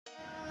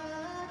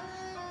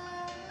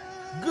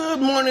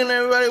Good morning,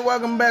 everybody.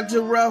 Welcome back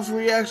to Ralph's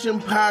Reaction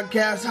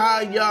Podcast.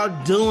 How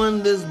y'all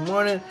doing this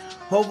morning?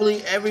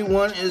 Hopefully,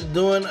 everyone is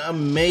doing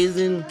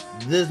amazing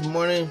this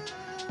morning.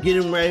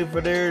 Getting ready for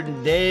their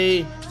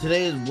day.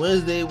 Today is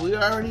Wednesday. We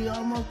already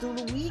almost through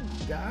the week,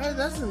 guys.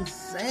 That's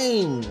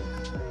insane.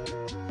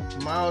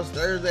 Tomorrow's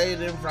Thursday,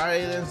 then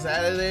Friday, then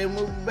Saturday. And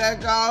we'll be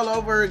back all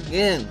over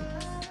again.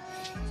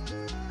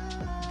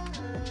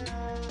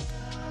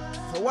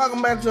 So,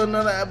 welcome back to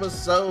another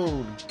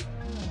episode.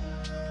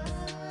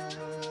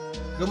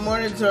 Good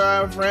morning to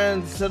our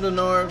friends to the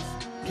north,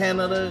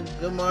 Canada.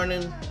 Good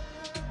morning.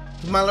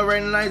 To my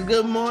Lorraine Nights,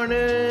 good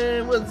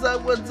morning. What's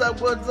up?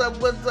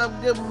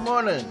 Good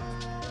morning.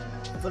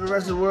 For the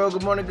rest of the world,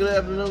 good morning, good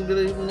afternoon,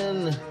 good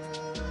evening.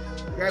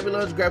 Grab your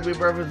lunch, grab your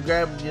breakfast,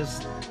 grab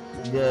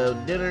your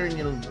dinner,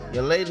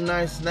 your late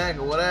night snack,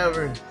 or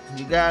whatever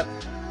you got.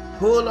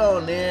 Pull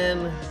on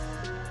in.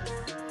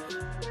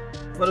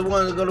 For the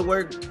ones that go to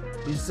work,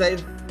 be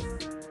safe.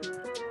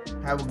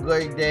 Have a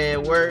great day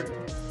at work.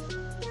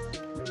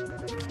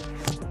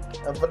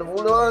 And for the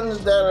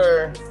ones that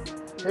are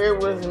here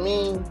with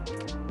me,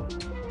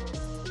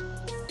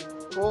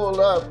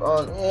 pull up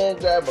on in,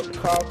 grab a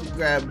coffee,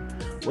 grab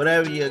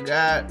whatever you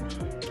got.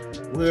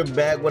 We're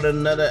back with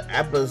another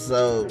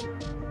episode.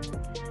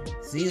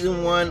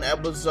 Season 1,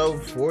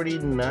 episode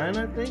 49,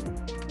 I think.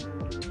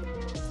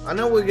 I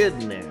know we're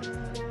getting there.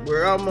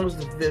 We're almost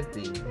to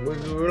 50.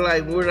 We're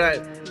like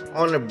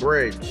on the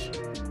bridge.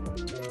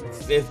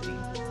 50.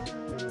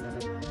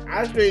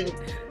 I think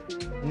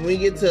when we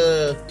get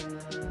to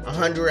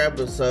 100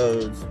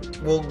 episodes,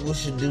 we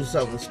should do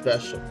something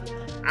special.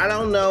 I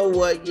don't know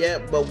what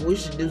yet, but we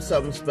should do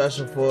something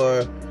special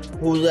for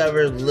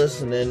whoever's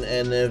listening.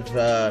 And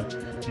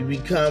if you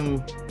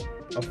become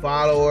a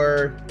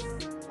follower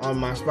on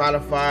my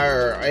Spotify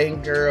or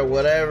Anchor or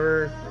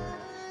whatever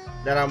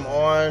that I'm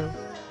on,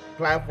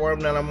 platform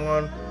that I'm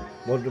on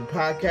with the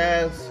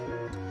podcast,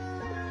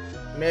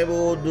 maybe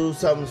we'll do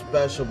something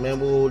special.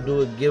 Maybe we'll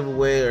do a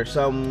giveaway or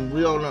something.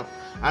 We don't know.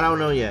 I don't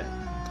know yet.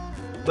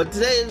 But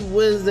today is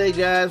Wednesday,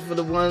 guys, for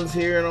the ones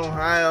here in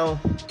Ohio.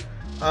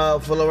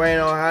 For Lorraine,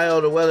 Ohio,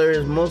 the weather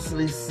is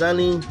mostly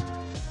sunny.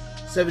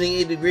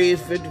 78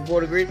 degrees, 54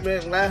 degrees.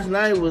 Man, last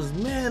night it was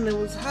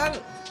hot.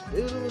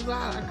 It was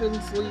hot. I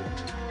couldn't sleep.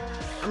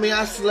 I mean,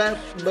 I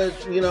slept, but,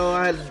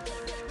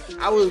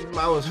 I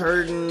was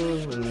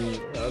hurting and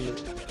I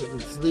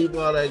couldn't sleep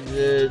all that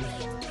good.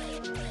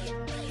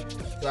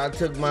 So I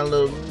took my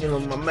little,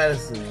 my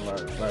medicine,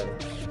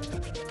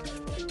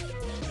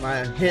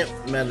 my hemp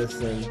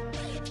medicine.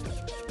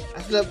 I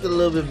slept a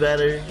little bit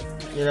better,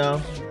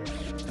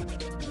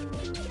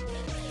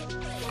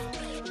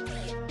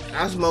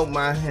 I smoked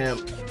my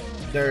hemp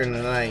during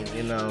the night,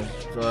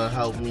 so it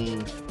helped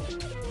me,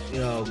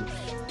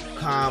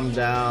 calm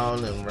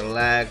down and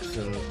relax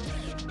and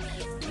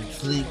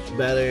sleep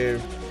better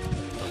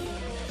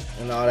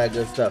and all that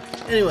good stuff.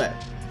 Anyway,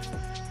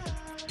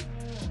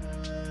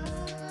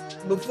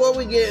 before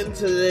we get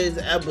into today's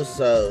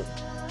episode,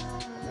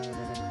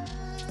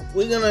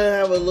 we're gonna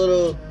have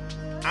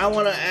I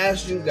want to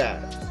ask you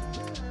guys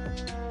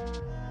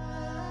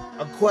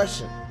a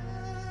question.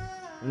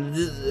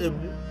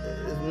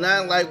 It's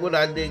not like what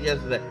I did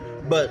yesterday,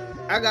 but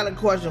I got a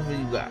question for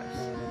you guys.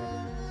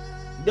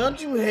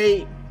 Don't you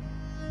hate,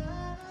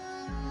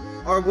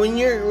 or when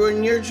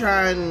you're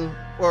trying,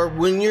 or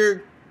when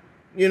you're,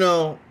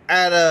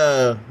 at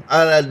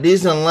a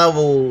decent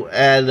level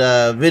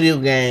at video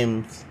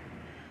games,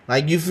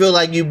 like you feel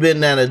like you've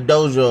been at a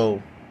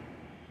dojo.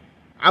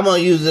 I'm gonna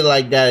use it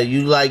like that.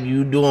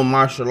 You doing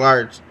martial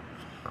arts,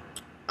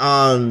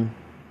 and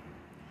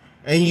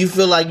you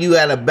feel like you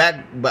at a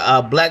black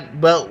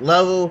belt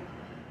level,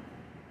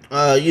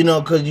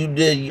 because you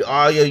did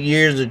all your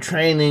years of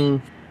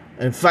training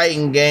and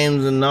fighting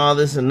games and all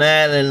this and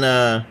that, and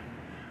a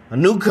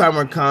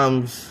newcomer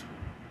comes,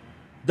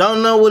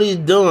 don't know what he's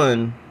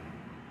doing,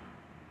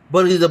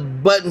 but he's a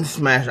button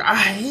smasher. I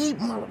hate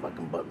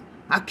motherfucking buttons.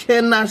 I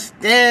cannot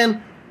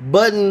stand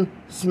button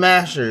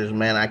smashers,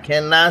 man. I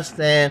cannot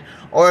stand,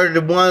 or the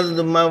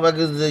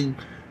motherfuckers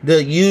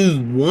that use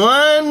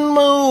one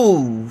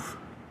move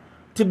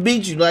to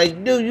beat you.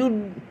 Like,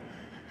 dude,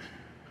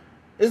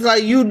 it's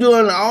like you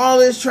doing all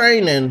this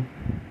training,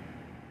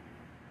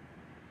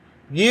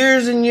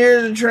 years and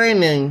years of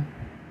training,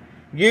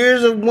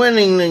 years of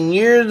winning, and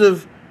years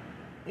of,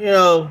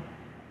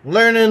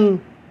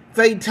 learning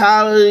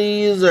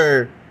fatalities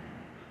or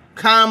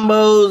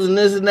combos and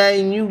this and that,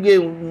 and you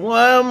get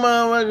one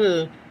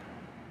motherfucker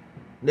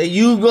that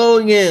you go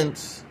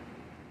against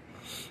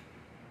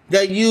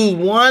that use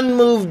one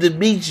move to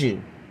beat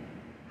you,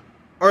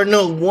 or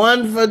no,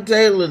 one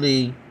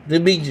fatality to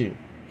beat you.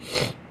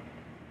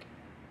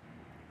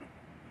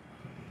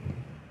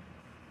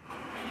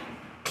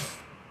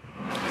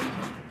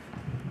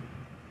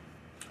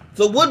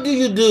 So what do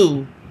you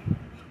do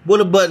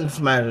with a button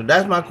smasher?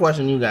 That's my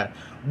question, you guys.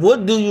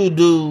 What do you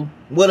do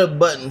with a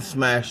button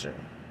smasher?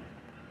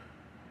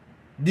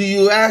 Do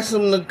you ask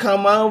them to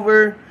come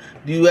over?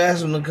 Do you ask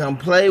them to come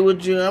play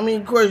with you? I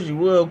mean, of course you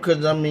will,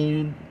 because,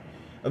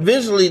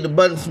 eventually the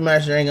Button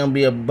Smasher ain't gonna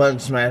be a Button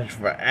Smasher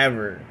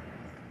forever.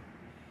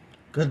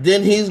 Cause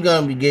then he's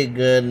gonna get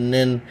good, and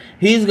then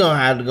he's gonna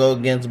have to go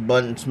against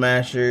Button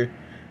Smasher,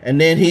 and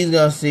then he's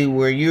gonna see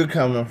where you're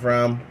coming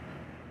from.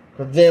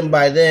 Cause then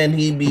by then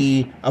he'd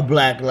be a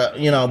black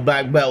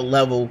belt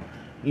level,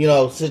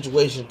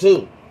 situation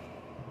too.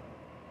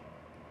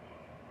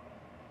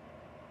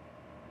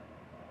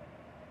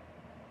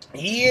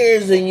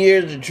 Years and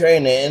years of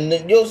training,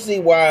 and you'll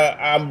see why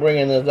I'm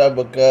bringing this up,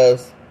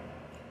 because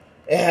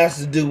it has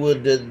to do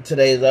with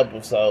today's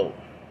episode.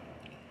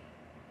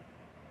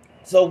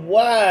 So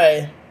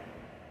why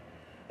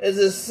is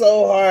it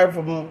so hard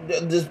for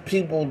just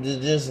people to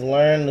just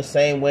learn the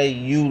same way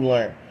you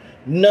learn?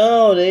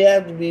 No, they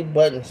have to be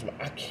Button Smasher.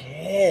 I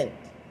can't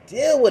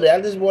deal with it.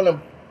 I just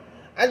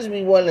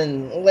be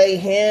wanting to lay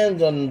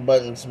hands on the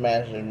Button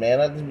Smasher,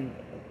 man. I just be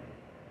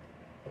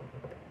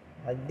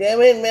like, damn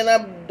it, man,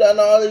 I've done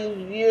all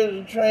these years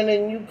of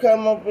training. You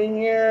come up in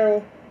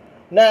here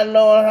not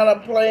knowing how to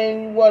play,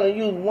 and you want to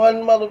use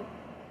one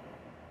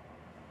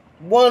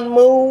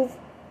move?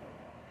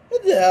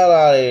 Get the hell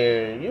out of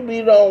here.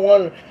 You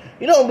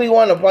don't be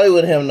wanting to play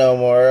with him no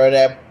more, or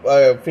that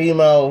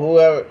female,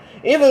 whoever.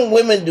 Even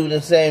women do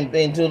the same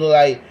thing too. They're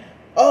like,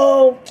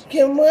 oh,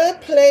 can I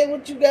play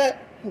what you got?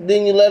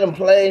 Then you let them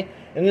play,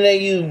 and then they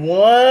use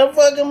one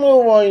fucking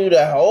move on you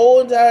the whole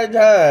entire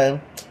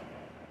time,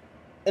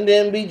 and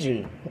then beat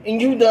you.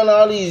 And you've done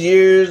all these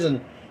years,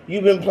 and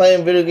you've been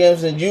playing video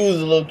games since you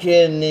was a little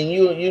kid, and then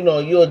you're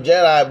a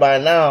Jedi by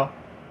now,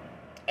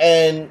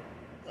 and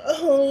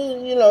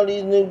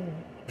these new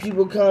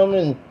people come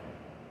and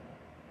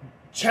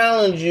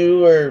challenge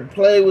you or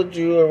play with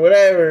you or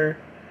whatever,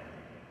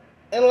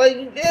 and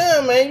like,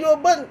 damn, man, you're a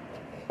button.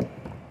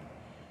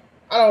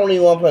 I don't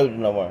even want to play with you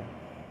no more.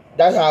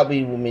 That's how it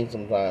be with me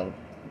sometimes.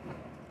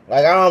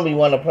 Like, I don't be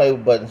wanting to play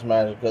with Button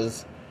Smasher,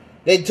 because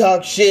they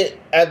talk shit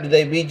after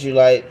they beat you,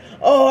 like,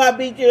 oh, I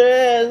beat your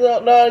ass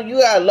up. No, you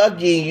got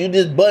lucky, you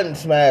just Button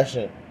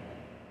Smashing.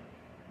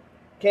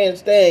 Can't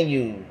stand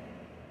you.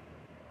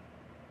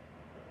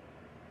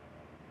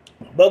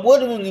 But what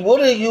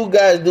do you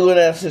guys do in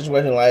that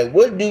situation? Like,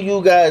 what do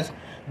you guys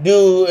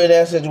do in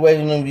that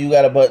situation if you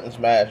got a Button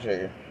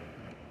Smasher?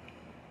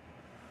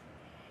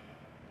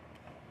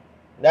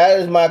 That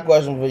is my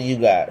question for you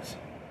guys.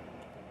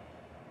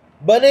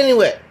 But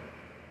anyway,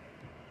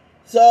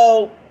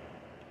 so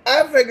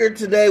I figured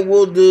today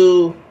we'll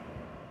do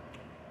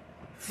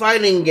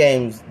fighting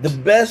games, the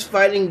best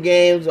fighting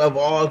games of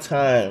all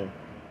time.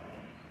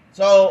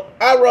 So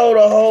I wrote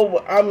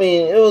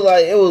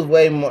it was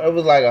way more, it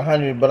was like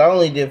 100, but I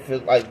only did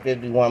like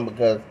 51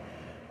 because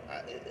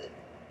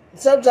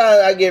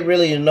sometimes I get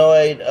really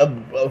annoyed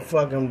of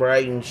fucking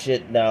writing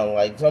shit down.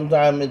 Like,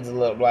 sometimes it's a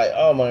little like,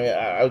 oh my God,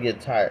 I'll get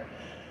tired.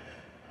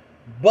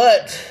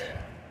 But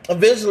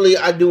eventually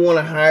I do want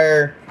to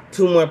hire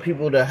 2 more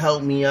people to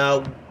help me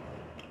out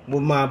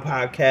with my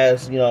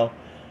podcast,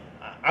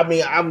 I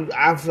mean,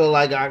 I feel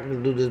like I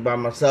can do this by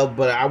myself,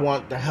 but I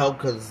want the help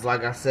because,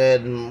 like I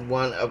said in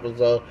one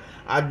episode,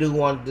 I do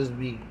want this to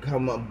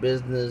become a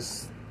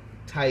business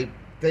type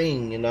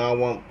thing. I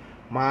want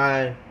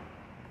my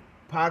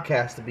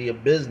podcast to be a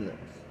business.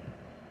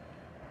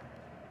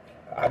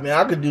 I mean,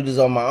 I could do this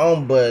on my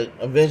own, but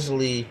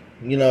eventually,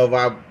 if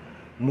I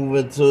move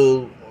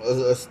into an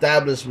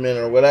establishment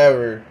or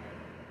whatever,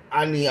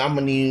 I'm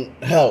gonna need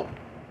help.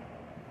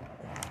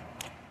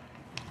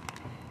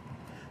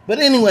 But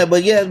anyway,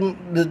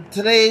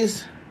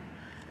 today's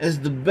is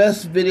the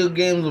best video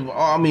games of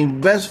all. I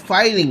mean, best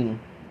fighting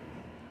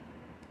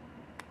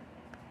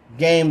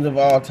games of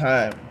all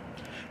time.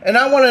 And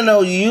I want to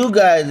know you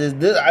guys.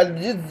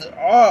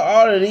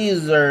 All of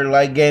these are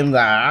like games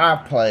that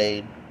I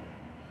played.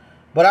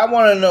 But I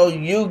want to know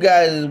you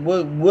guys.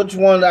 Which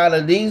one out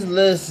of these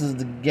lists is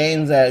the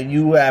games that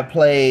you have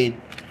played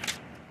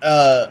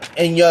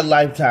in your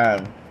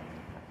lifetime?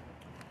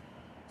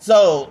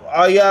 So,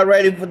 are y'all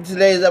ready for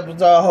today's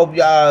episode? I hope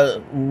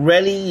y'all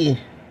ready.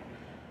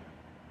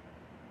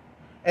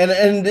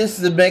 And this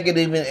is to make it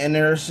even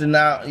interesting.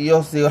 Now,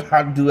 you'll see what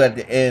I do at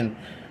the end.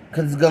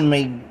 Because it's going to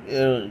make,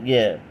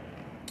 yeah.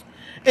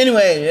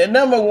 Anyway, at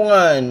number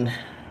 1,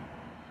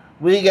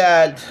 we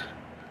got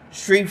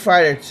Street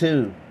Fighter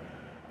 2.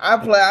 I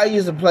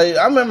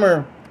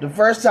remember the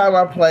first time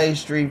I played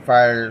Street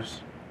Fighters,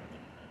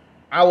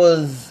 I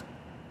was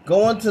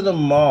going to the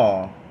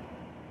mall.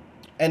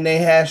 And they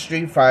had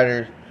Street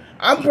Fighters.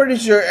 I'm pretty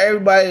sure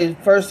everybody's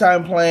first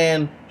time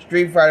playing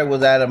Street Fighter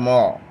was at a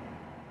mall.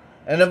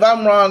 And if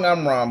I'm wrong,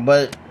 I'm wrong.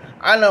 But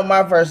I know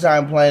my first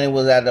time playing it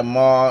was at the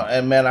mall.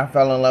 And man, I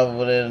fell in love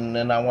with it. And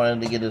then I wanted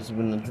to get a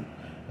Super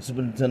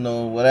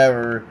Nintendo,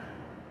 whatever.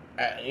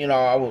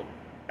 I was,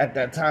 at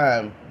that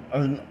time.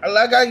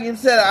 Like I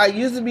said, I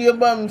used to be a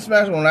Button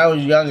Smasher when I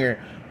was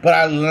younger. But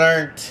I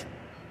learned.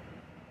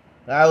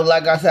 I was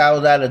at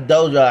a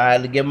dojo. I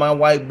had to get my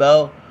white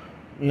belt.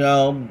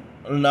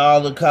 And all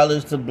the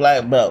colors to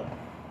black belt.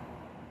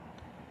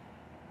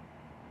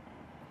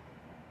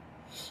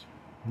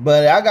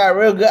 But I got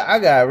real good. I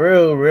got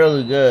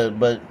really good.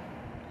 But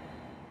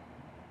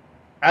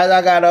as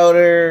I got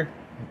older,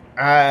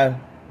 I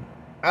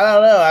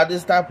don't know. I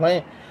just stopped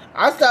playing.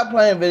 I stopped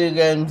playing video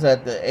games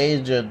at the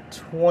age of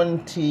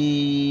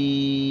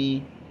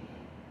 27,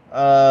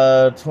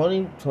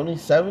 20,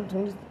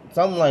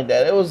 something like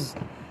that. It was,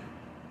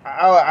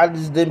 I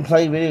just didn't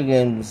play video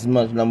games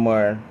much no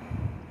more.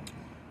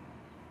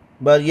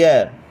 But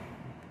yeah,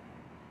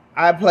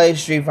 I played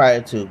Street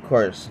Fighter 2, of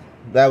course.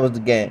 That was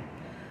the game.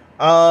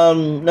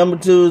 Number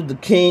 2 is the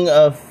King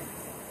of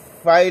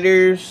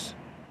Fighters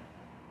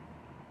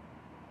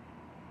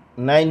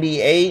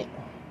 98.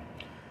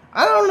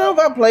 I don't know if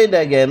I played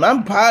that game.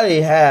 I probably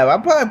have. I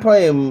probably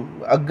played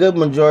a good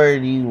majority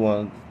of these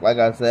ones, like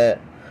I said.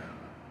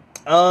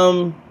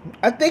 I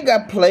think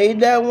I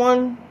played that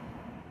one.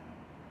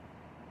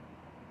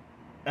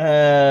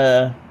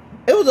 It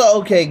was an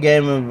okay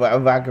game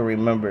if I can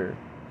remember.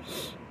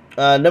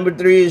 Number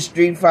 3 is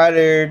Street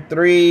Fighter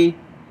 3.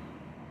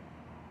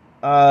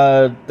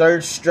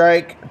 Third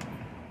Strike.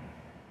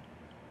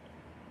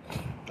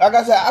 Like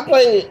I said, I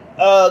played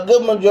a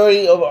good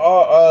majority of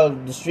all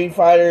the Street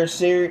Fighter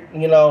series,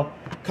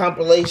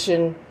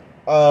 compilation.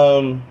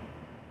 Tekken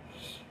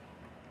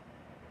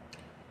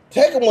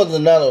was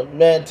another,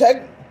 man.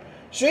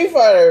 Street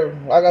Fighter,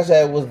 like I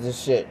said, was the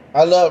shit.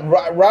 I love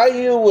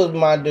Ryu was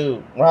my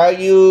dude.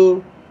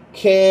 Ryu,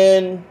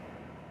 Ken,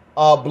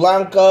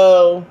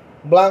 Blanca.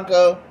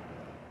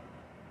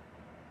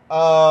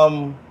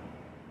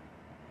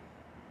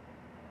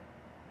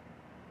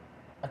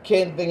 I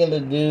can't think of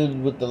the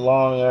dude with the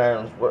long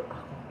arms. I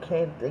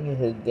can't think of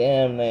his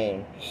damn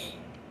name.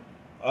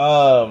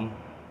 But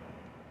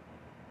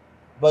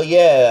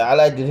yeah, I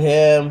liked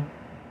him.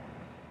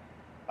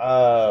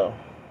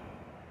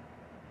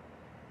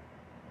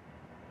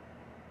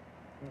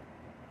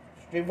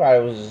 Street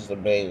Fighter was just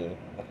amazing.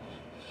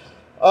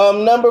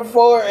 Number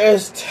 4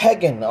 is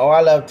Tekken. Oh, I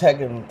love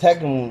Tekken.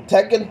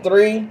 Tekken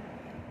 3.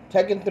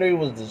 Tekken 3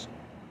 was the...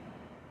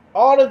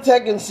 All the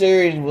Tekken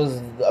series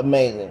was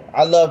amazing.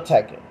 I love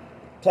Tekken.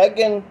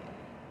 Tekken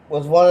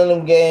was one of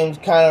them games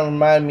kind of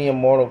reminded me of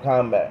Mortal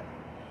Kombat.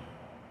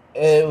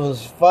 It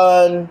was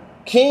fun.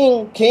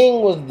 King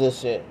was the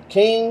shit.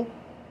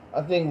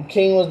 I think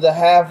King was the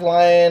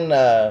half-lion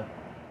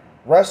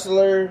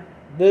wrestler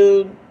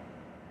dude.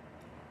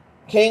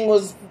 King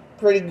was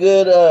pretty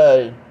good.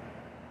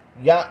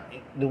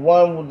 The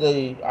one with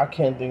the... I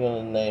can't think of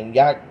the name.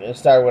 It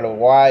started with a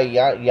Y.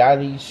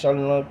 Yadi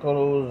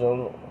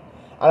Shunnakotos.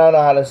 I don't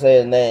know how to say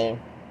his name.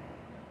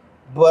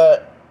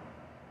 But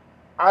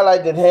I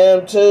liked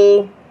him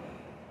too.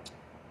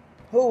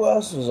 Who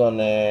else was on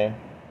there?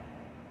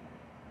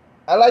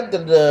 I liked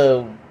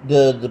the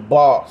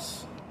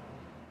boss.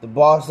 The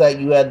boss that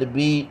you had to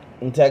beat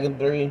in Tekken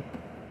 3.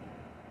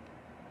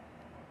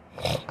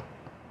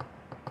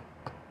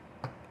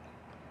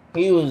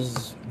 He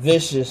was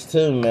vicious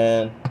too,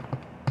 man.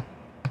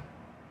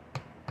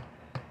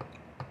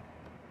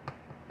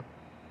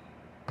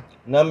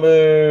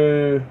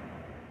 Number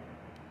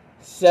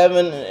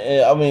 7,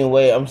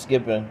 I'm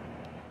skipping.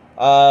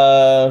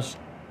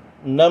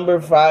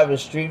 Number 5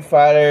 is Street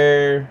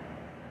Fighter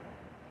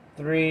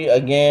 3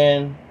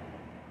 again.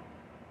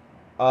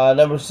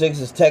 Number 6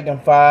 is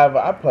Tekken 5.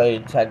 I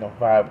played Tekken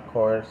 5, of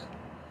course.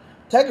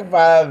 Tekken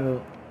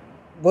 5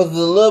 was a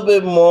little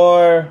bit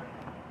more...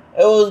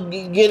 It was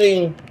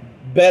getting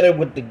better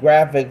with the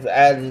graphics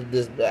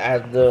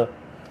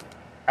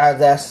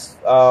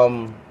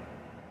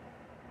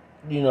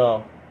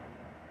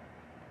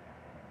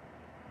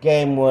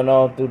game went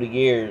on through the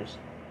years.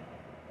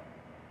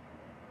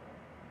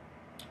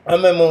 I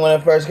remember when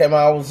it first came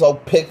out, I was so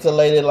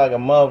pixelated like a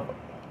mother.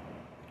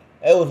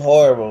 It was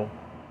horrible.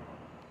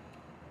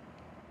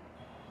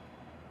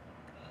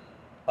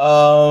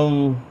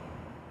 So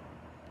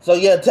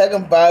yeah,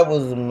 Tekken 5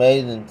 was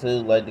amazing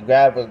too. Like the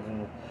graphics,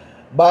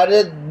 by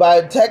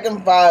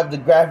Tekken 5, the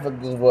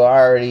graphics were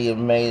already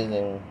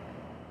amazing.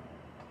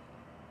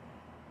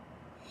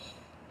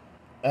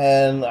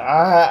 And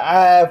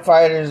I have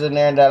fighters in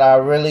there that I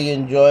really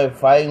enjoy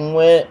fighting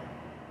with.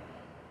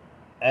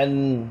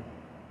 And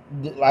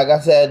like I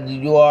said,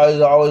 you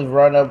always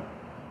run up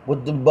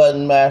with the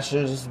button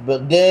masters,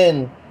 but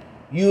then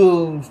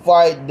you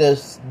fight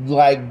this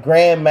like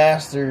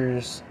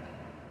grandmasters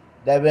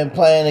that been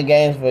playing the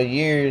games for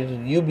years.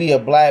 You be a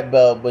black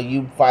belt, but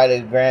you fight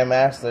a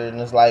grandmaster,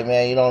 and it's like,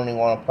 man, you don't even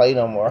want to play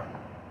no more.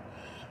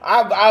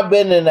 I've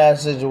been in that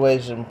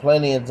situation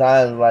plenty of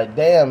times. Like,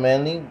 damn,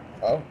 man,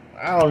 I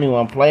don't even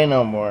want to play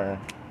no more.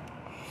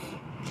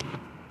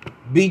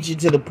 Beat you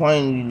to the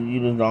point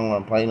you just don't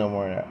want to play no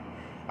more.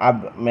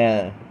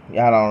 Man,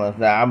 y'all don't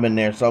understand. I've been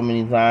there so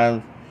many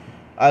times.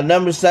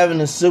 Number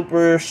 7 is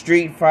Super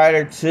Street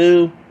Fighter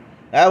 2.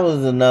 That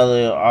was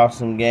another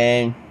awesome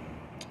game.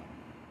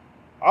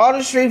 All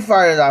the Street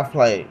Fighters I've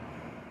played.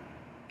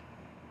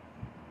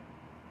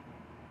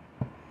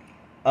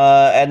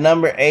 At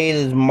number 8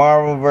 is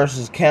Marvel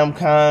vs.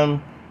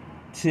 Capcom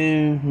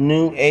 2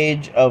 New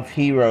Age of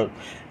Heroes.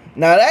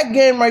 Now that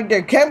game right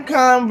there,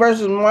 Capcom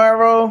vs.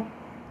 Marvel,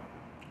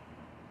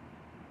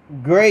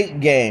 great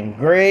game,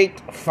 great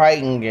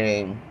fighting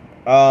game.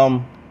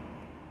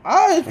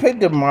 I always pick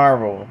the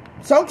Marvel.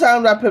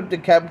 Sometimes I pick the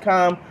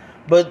Capcom,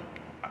 but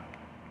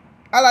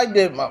I like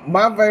that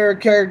my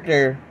favorite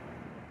character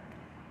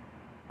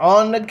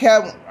on the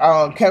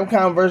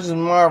Capcom versus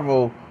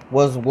Marvel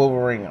was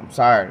Wolverine. I'm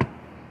sorry.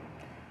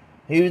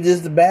 He was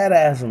just a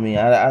badass for me.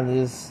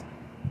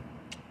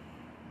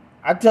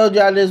 I told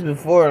y'all this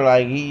before,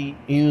 like he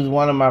was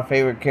one of my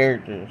favorite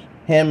characters.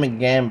 Him and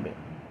Gambit.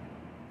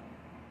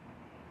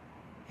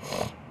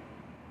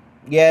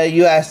 Yeah,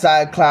 you had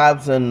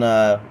Cyclops and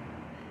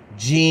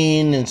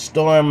Jean and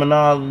Storm and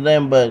all of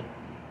them, but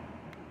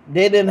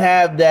they didn't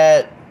have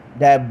that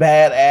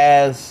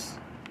badass,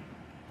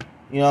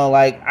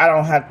 like I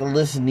don't have to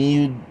listen to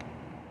you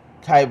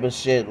type of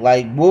shit.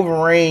 Like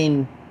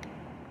Wolverine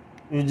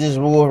was just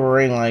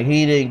Wolverine. Like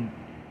he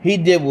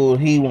did what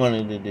he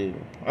wanted to do.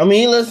 I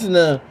mean, he listened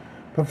to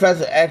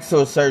Professor X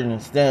to a certain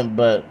extent,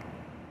 but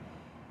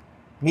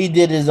he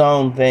did his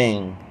own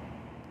thing.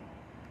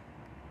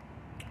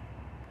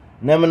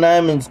 Number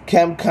 9 is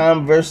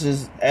Capcom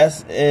versus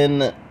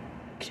SNK2.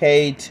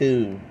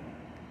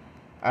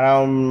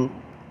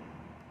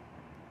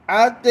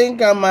 I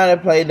think I might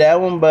have played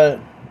that one, but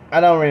I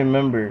don't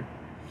remember.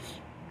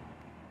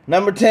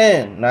 Number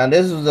 10. Now,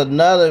 this was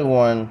another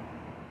one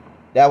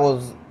that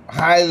was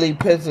highly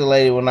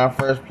pixelated when I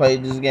first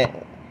played this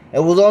game. It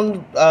was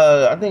on, it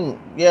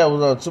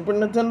was on Super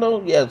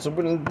Nintendo. Yeah,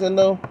 Super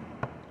Nintendo.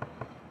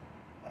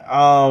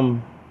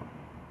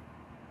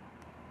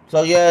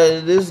 So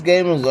yeah, this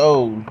game is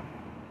old.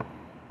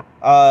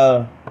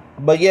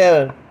 But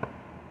yeah,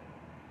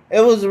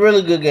 it was a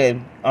really good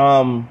game.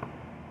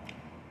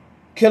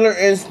 Killer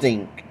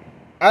Instinct.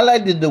 I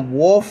liked the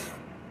Wolf.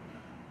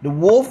 The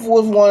Wolf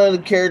was one of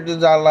the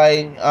characters I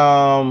liked.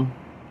 I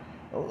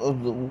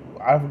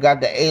forgot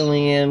the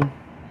Alien.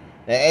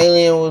 The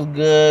Alien was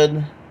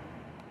good.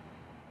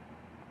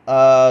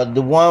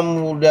 The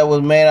one that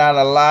was made out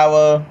of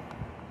lava.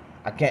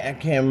 I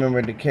can't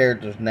remember the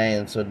character's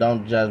name, so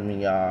don't judge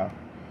me, y'all.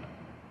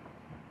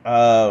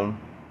 But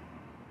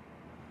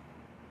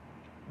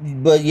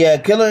yeah,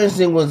 Killer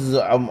Instinct was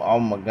oh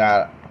my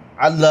god,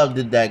 I loved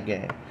that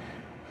game.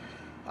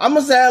 I'm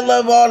gonna say I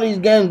love all these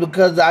games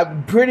because I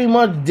pretty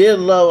much did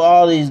love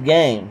all these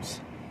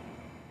games.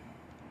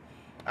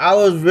 I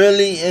was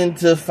really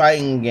into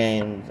fighting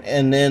games,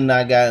 and then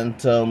I got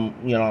into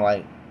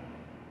like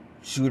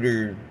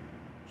shooter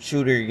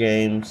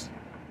games.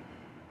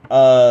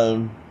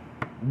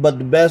 But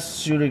the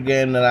best shooter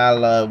game that I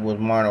loved was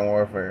Modern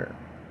Warfare.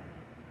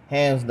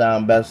 Hands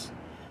down, best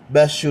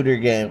shooter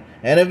game.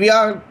 And if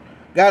y'all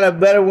got a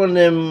better one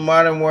than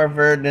Modern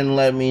Warfare, then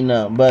let me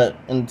know. But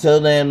until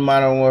then,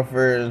 Modern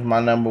Warfare is my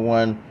number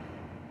one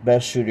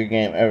best shooter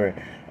game ever.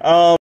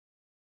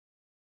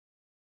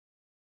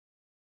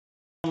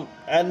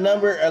 At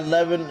number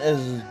 11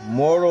 is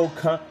Mortal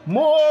Kombat.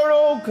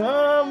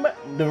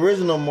 The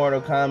original Mortal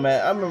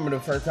Kombat. I remember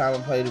the first time I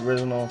played the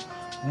original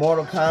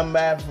Mortal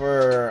Kombat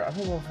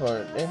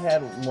they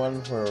had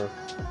one for,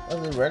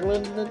 was it regular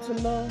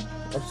Nintendo?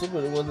 Or Super,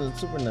 it wasn't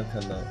Super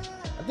Nintendo.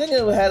 I think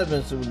it had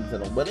been Super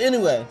Nintendo. But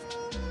anyway,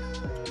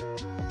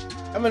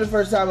 I remember the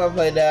first time I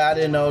played that, I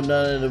didn't know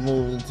none of the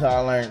moves until I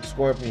learned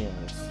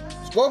Scorpions.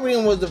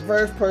 Scorpion was the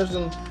first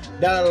person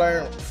that I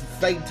learned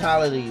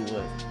Fatality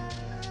with.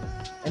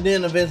 And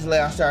then eventually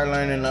I started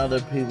learning other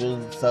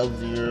people's,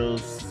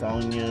 Sub-Zeros,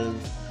 Sonya's,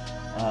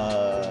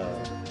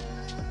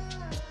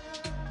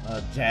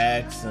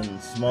 Jax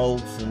and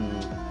Smokes,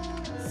 and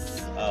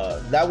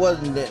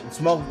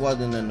Smoke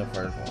wasn't in the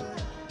first one.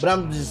 But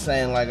I'm just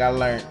saying, like, I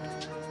learned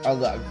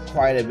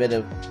quite a bit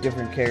of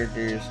different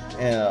characters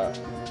in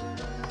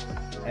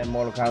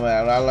Mortal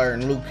Kombat. I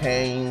learned Liu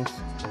Kang's,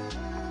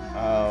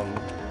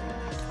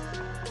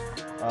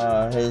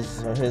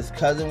 his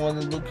cousin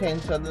wasn't Liu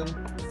Kang's cousin.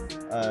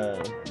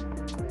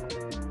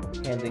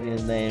 Can't think of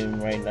his name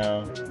right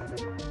now.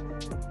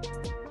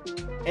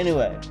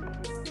 Anyway,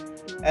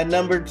 at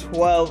number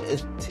 12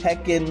 is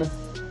Tekken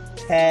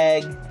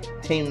Tag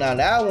Team. Now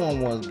that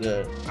one was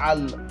good. I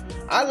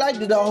liked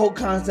the whole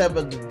concept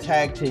of the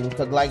tag team,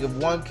 because like if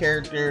one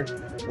character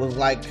was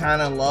like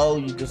kind of low,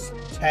 you could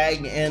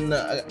tag in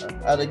the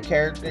other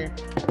character.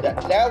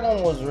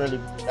 That was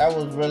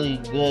really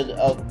good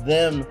of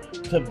them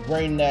to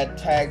bring that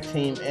tag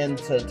team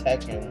into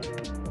Tekken.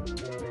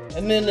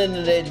 And then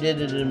they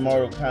did it in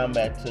Mortal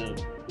Kombat too,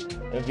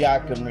 if y'all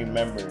can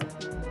remember.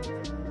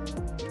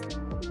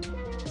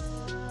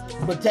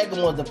 But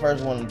Tekken was the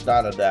first one who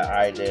thought of that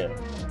idea.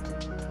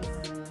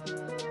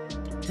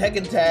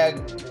 Tekken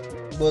Tag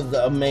was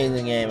an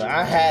amazing game.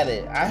 I had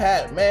it,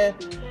 man.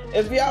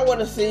 If y'all would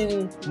have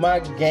seen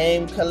my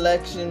game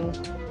collection,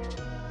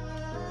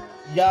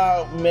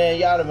 y'all would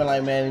have been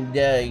like, man,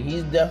 yeah,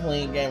 he's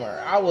definitely a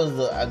gamer. I was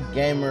a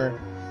gamer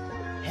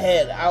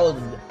head. I was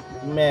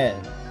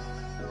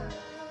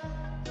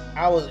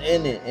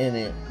in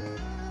it.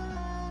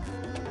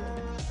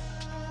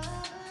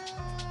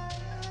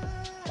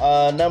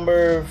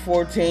 Number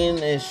 14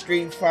 is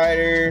Street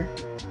Fighter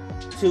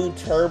 2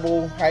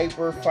 Turbo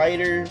Hyper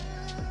Fight.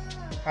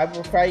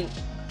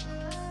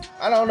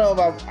 I don't know if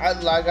I'm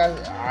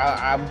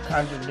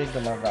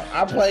contradicting myself.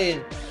 I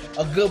played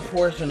a good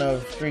portion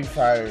of Street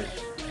Fighter.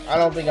 I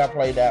don't think I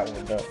played that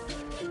one though.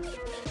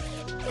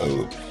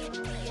 Oh,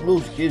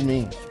 excuse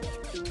me.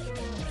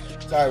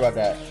 Sorry about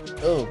that.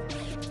 Oh,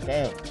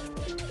 damn.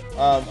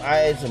 I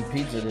ate some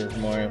pizza this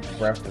morning for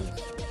breakfast.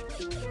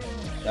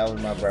 That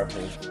was my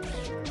breakfast.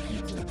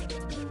 Pizza.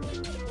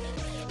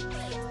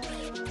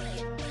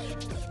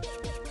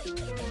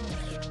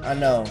 I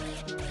know.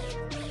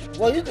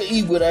 Well, you can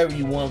eat whatever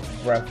you want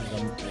for breakfast.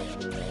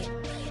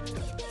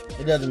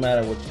 It doesn't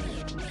matter what you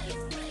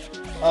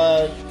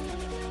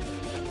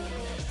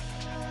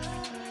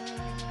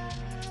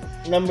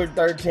eat. Number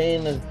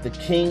 13 is The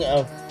King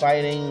of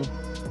Fighting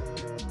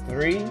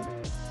 3,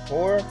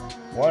 4,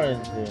 1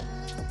 is 2.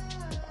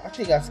 I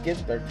think I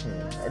skipped 13.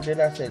 Or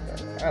did I say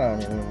that? I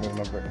don't even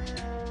remember.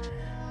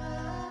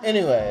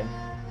 Anyway,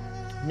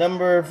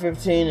 number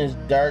 15 is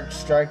Dark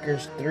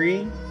Strikers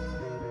 3.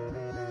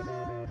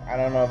 I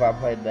don't know if I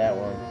played that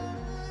one.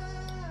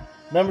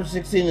 Number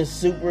 16 is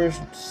Super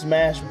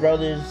Smash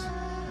Brothers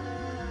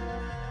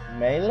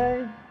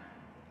Melee?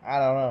 I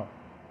don't know.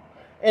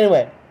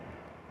 Anyway,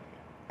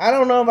 I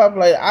don't know if I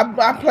played.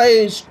 I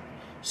played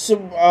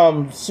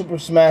Super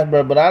Smash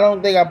Bros., but I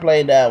don't think I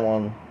played that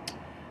one.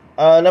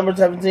 Number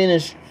 17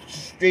 is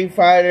Street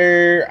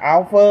Fighter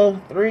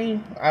Alpha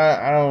 3.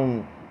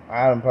 I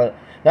haven't played.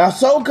 Now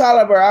Soul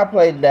Calibur, I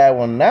played that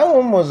one. That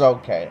one was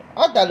okay.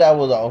 I thought that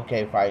was an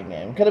okay fighting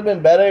game. Could have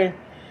been better,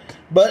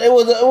 but it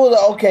was an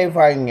okay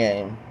fighting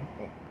game.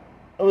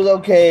 It was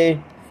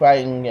okay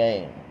fighting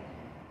game.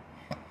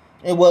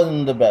 It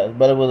wasn't the best,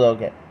 but it was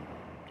okay.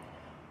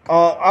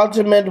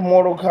 Ultimate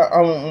Mortal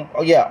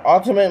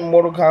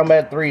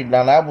Kombat 3.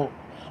 Now that was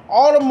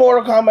all the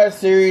Mortal Kombat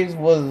series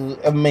was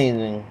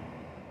amazing.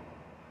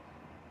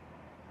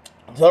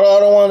 So the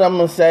other ones I'm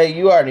gonna say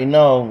you already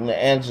know the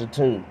answer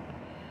to.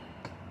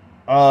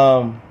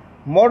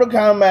 Mortal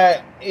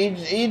Kombat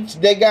each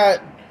they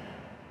got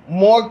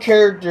more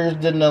characters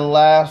than the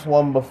last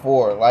one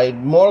before. Like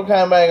Mortal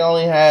Kombat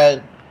only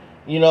had,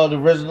 the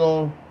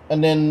original,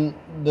 and then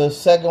the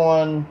second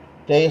one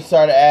they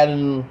started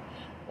adding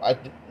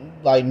like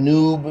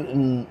Noob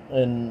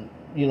and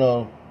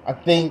I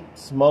think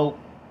Smoke.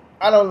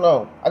 I don't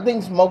know. I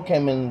think Smoke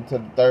came into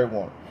the third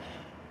one.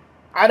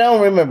 I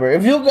don't remember.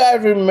 If you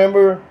guys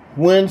remember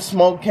when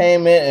Smoke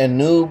came in and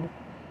Noob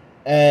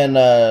and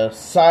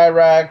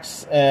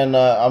Cyrax and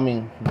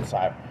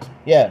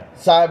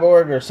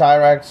Cyborg or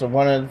Cyrax or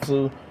one of the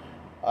two.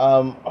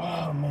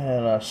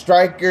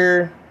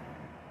 Striker.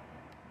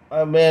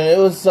 Man, it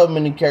was so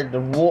many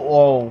characters.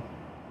 Wolf.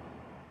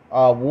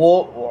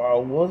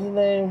 What's his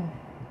name?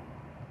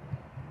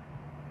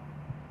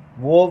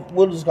 Wolf.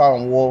 We'll just call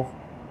him Wolf,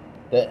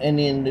 the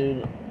Indian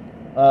dude.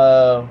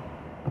 I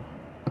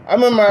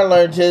remember I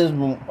learned his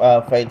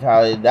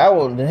fatality.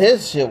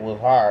 His shit was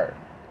hard.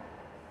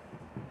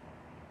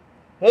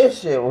 His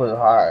shit was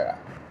hard.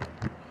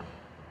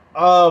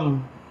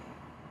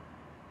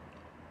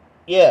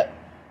 Yeah.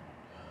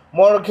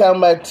 Mortal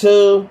Kombat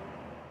 2.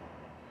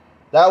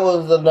 That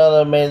was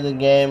another amazing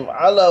game.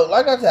 I loved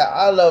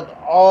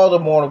all the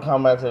Mortal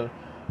Kombat 2.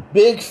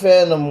 Big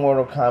fan of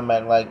Mortal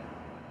Kombat. Like,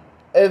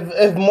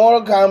 if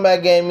Mortal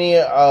Kombat gave me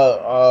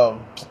a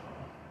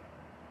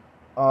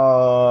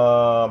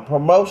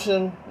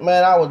promotion,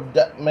 man, I would,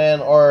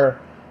 or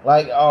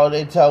like,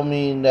 they tell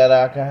me that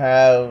I can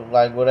have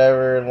like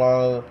whatever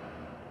long,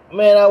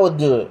 man, I would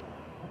do it.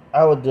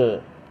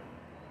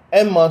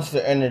 And Monster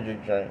Energy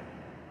drink.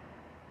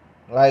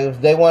 Like, if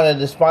they wanted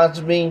to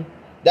sponsor me,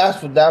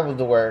 that was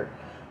the word.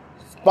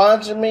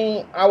 Sponsor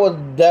me, I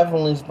would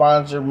definitely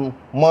sponsor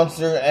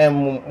Monster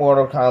and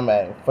Mortal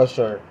Kombat for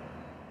sure.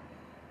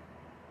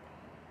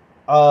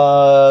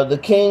 The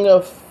King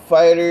of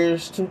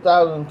Fighters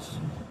 2000.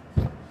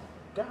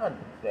 God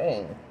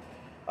dang.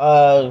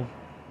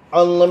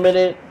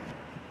 Unlimited.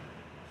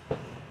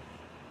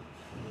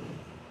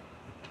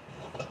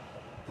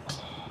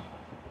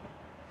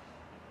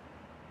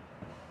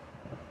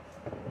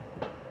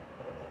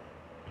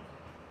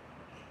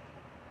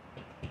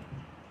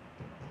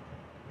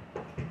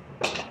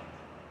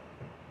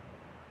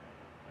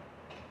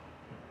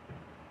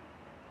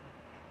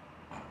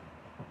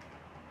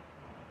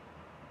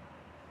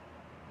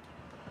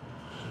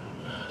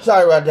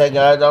 Sorry about that,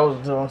 guys. I was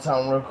doing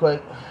something real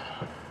quick.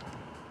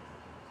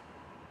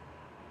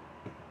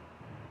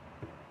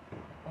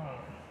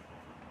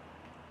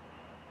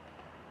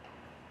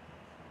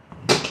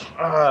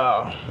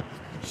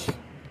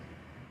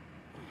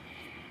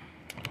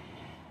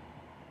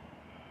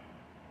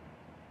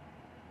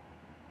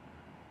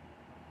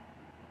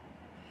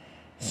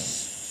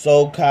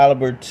 Soul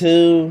Calibur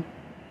 2.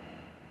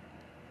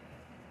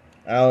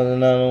 That was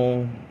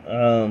another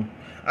one.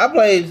 I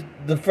played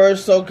the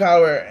first Soul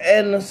Calibur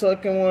and the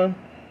second one.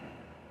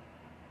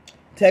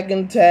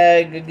 Tekken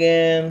Tag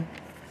again.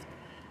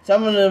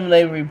 Some of them,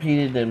 they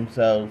repeated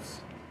themselves.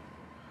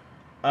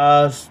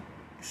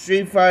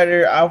 Street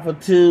Fighter Alpha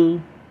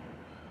 2.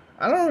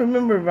 I don't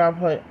remember if I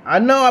played. I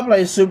know I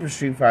played Super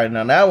Street Fighter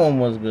now. That one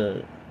was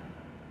good.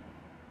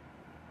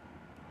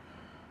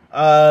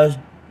 I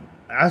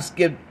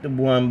skipped the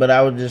one, but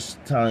I was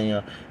just telling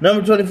you.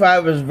 Number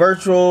 25 is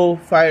Virtual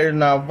Fighter.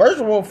 Now,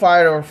 Virtual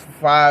Fighter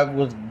 5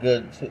 was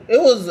good too.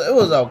 It was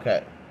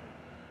okay.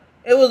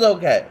 It was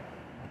okay.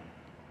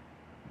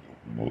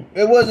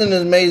 It wasn't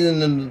as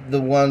amazing as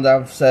the ones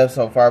I've said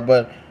so far,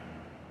 but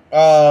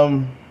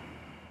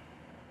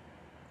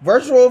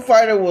Virtual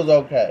Fighter was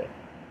okay.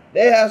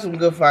 They have some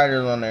good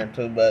fighters on there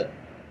too, but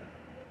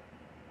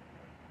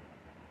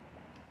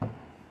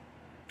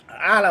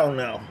I don't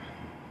know.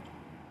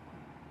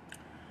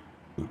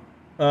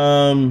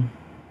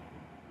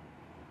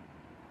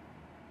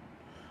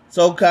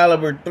 Soul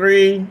Calibur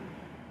 3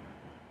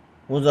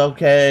 was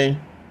okay.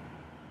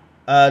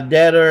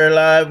 Dead or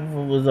Alive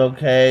was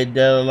okay.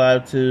 Dead or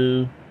Alive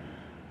 2.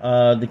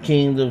 The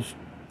Kings of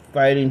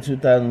Fighting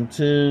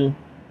 2002.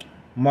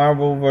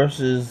 Marvel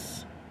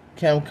vs.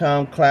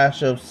 Capcom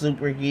Clash of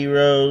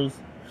Superheroes.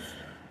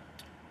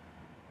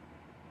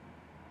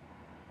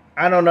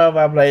 I don't know if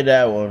I played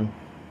that one.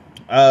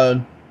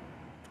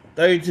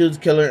 32's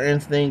Killer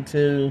Instinct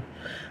 2.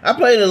 I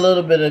played a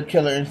little bit of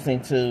Killer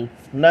Instinct 2.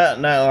 Not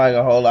like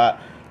a whole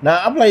lot.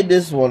 Now, I played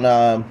this one.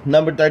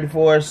 Number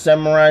 34,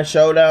 Samurai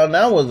Showdown.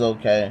 That was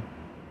okay.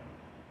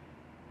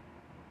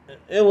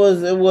 It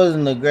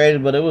wasn't the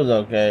greatest, but it was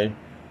okay.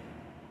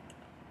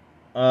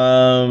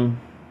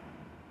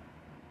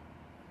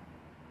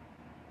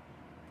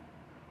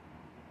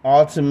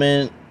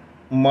 Ultimate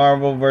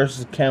Marvel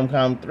vs.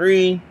 Capcom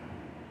 3.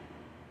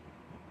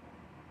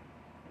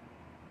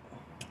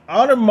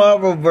 All the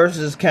Marvel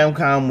vs.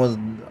 Capcom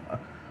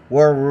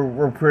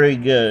were pretty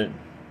good.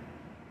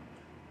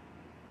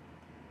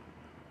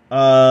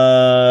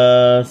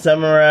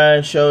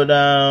 Samurai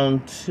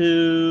Showdown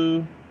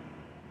 2.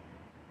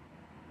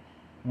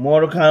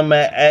 Mortal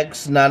Kombat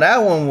X. Now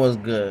that one was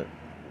good.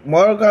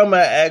 Mortal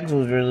Kombat X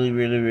was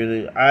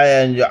really. I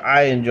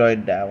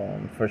enjoyed that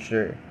one for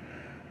sure.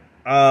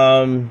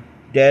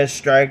 Dead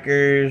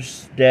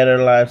Strikers, Dead or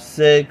Alive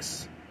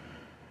 6.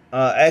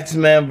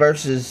 X-Men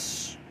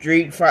versus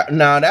Street Fighter.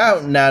 Now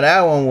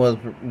that one was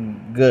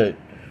good.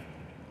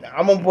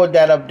 I'm gonna put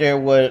that up there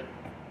with,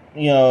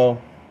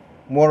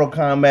 Mortal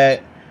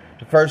Kombat,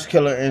 the first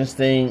Killer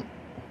Instinct,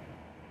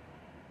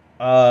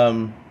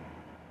 and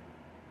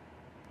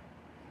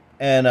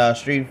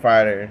Street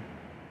Fighter.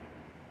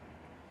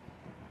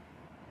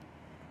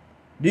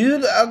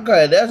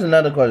 Okay, that's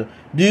another question.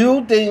 Do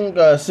you think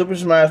Super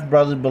Smash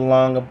Bros.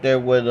 Belong up there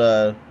with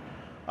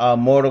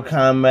Mortal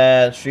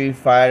Kombat, Street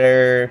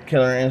Fighter,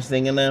 Killer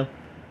Instinct, and them?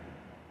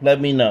 Let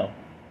me know.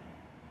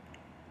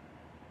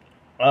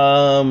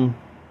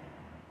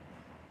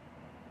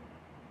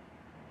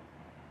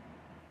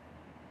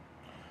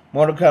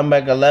 Mortal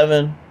Kombat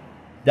 11,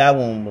 that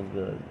one was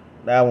good.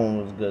 That one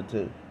was good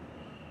too.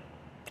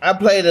 I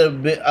played a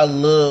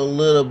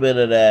little bit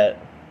of that.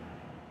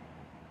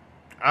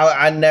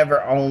 I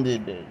never owned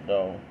it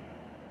though.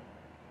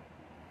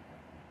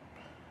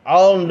 I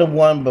owned the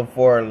one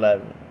before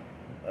 11,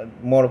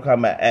 Mortal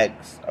Kombat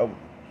X.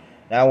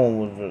 That one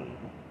was really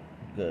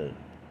good.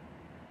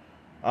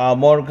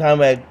 Mortal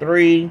Kombat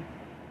 3,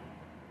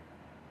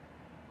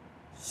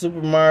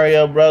 Super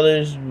Mario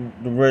Brothers,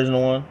 the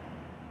original one.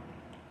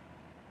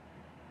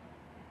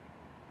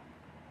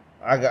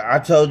 I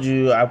told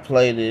you I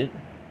played it.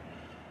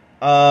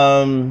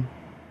 Tekken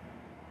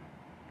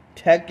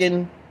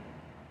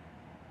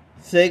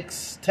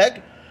 6,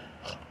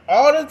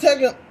 all the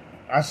Tekken.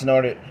 I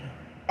snorted.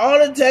 All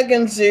the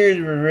Tekken series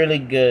were really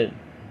good.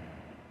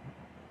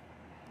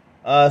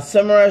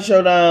 Samurai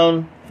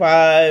Showdown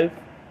 5,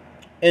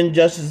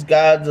 Injustice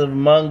Gods of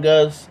Among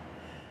Us.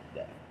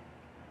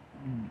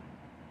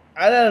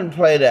 I didn't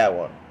play that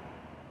one.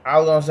 I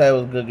was gonna say it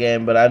was a good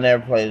game, but I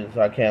never played it,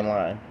 so I can't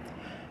lie.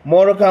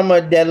 Mortal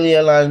Kombat Deadly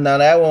Alliance. Now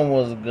that one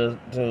was good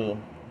too.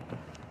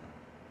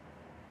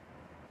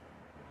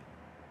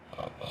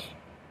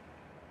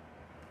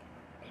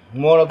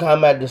 Mortal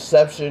Kombat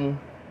Deception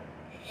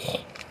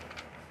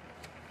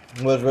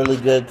was really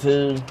good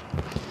too.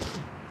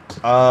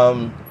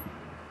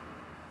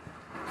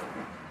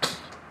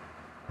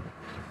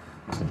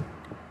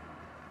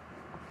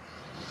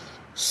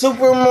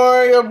 Super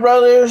Mario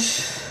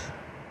Brothers,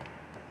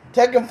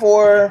 Tekken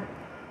 4,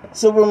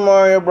 Super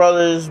Mario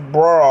Brothers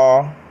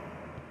Brawl.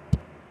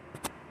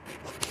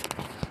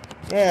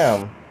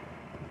 Damn.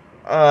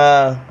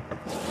 I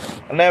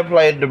never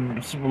played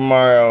the Super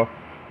Mario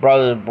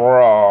Brothers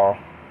Brawl.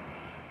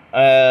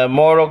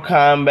 Mortal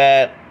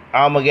Kombat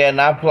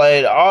Armageddon. I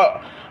played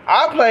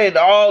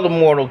all the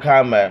Mortal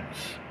Kombats.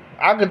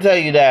 I can tell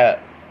you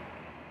that.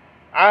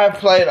 I've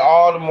played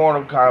all the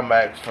Mortal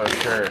Kombats for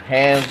sure.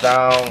 Hands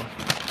down.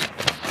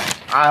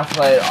 I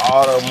played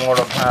all the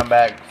Mortal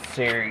Kombat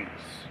series.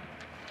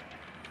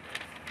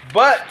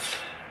 But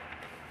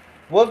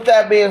with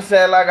that being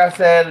said, like I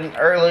said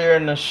earlier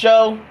in the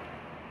show,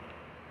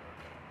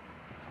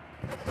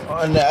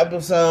 on the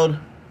episode,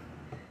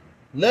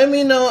 let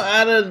me know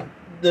out of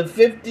the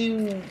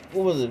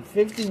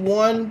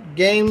 51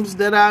 games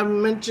that I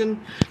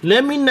mentioned,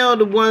 let me know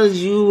the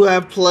ones you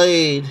have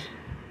played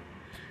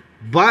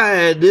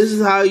But this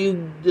is how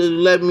you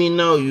let me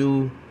know.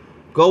 You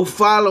go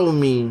follow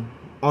me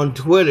on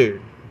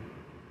Twitter.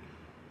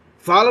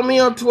 Follow me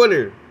on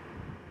Twitter.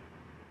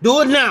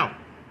 Do it now.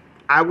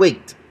 I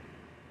wait.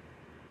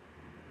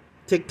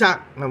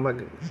 TikTok.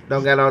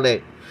 Don't got all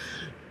that.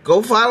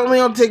 Go follow me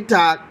on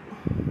TikTok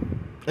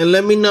and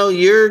let me know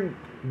your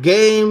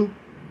game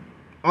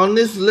on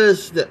this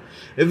list.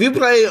 If you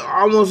play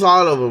almost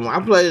all of them, I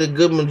played a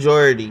good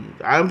majority.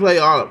 I didn't play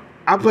all of them.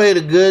 I played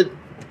a good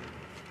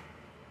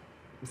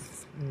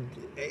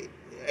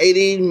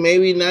 80,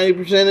 maybe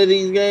 90% of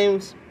these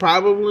games,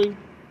 probably.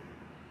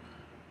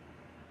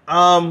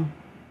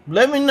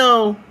 Let me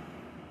know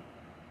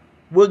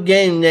what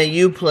game that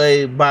you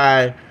played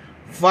by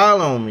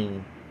follow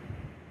me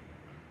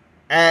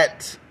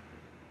at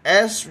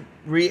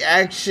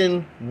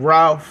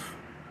SReactionRalph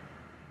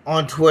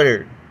on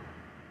Twitter.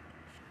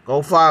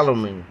 Go follow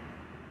me.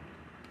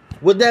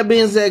 With that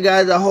being said,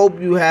 guys, I hope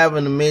you have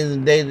an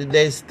amazing day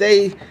today.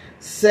 Stay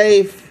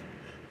safe.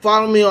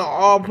 Follow me on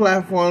all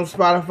platforms,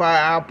 Spotify,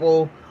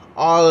 Apple,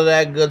 all of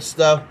that good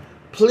stuff.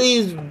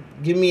 Please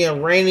give me a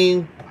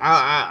rating.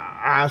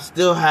 I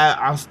still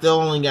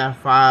only got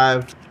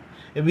 5.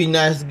 It'd be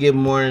nice to get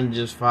more than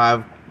just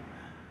 5.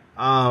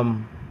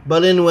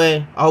 But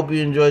anyway, I hope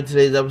you enjoyed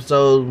today's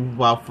episode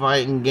about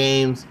fighting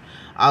games.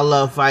 I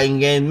love fighting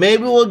games.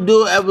 Maybe we'll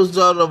do an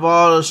episode of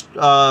all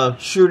the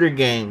shooter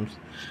games.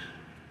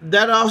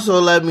 That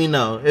also let me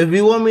know. If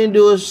you want me to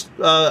do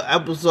a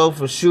episode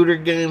for shooter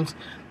games,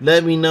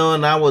 let me know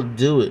and I will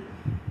do it.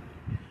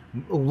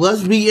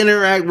 Let's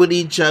interact with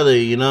each other,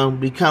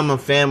 become a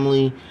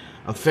family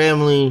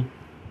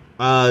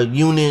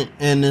unit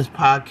in this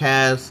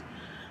podcast.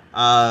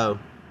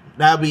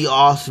 That'd be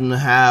awesome to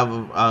have,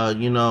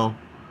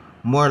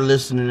 more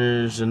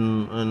listeners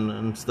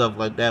and stuff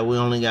like that. We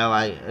only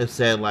got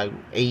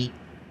 8,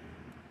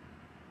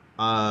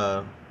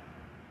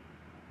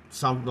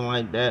 something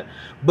like that,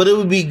 but it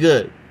would be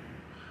good.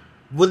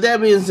 With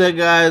that being said,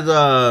 guys,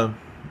 our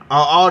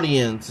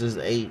audience is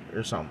 8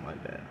 or something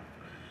like that.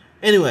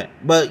 Anyway,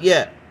 but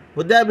yeah,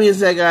 with that being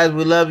said, guys,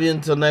 we love you.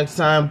 Until next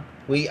time,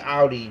 we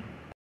outie.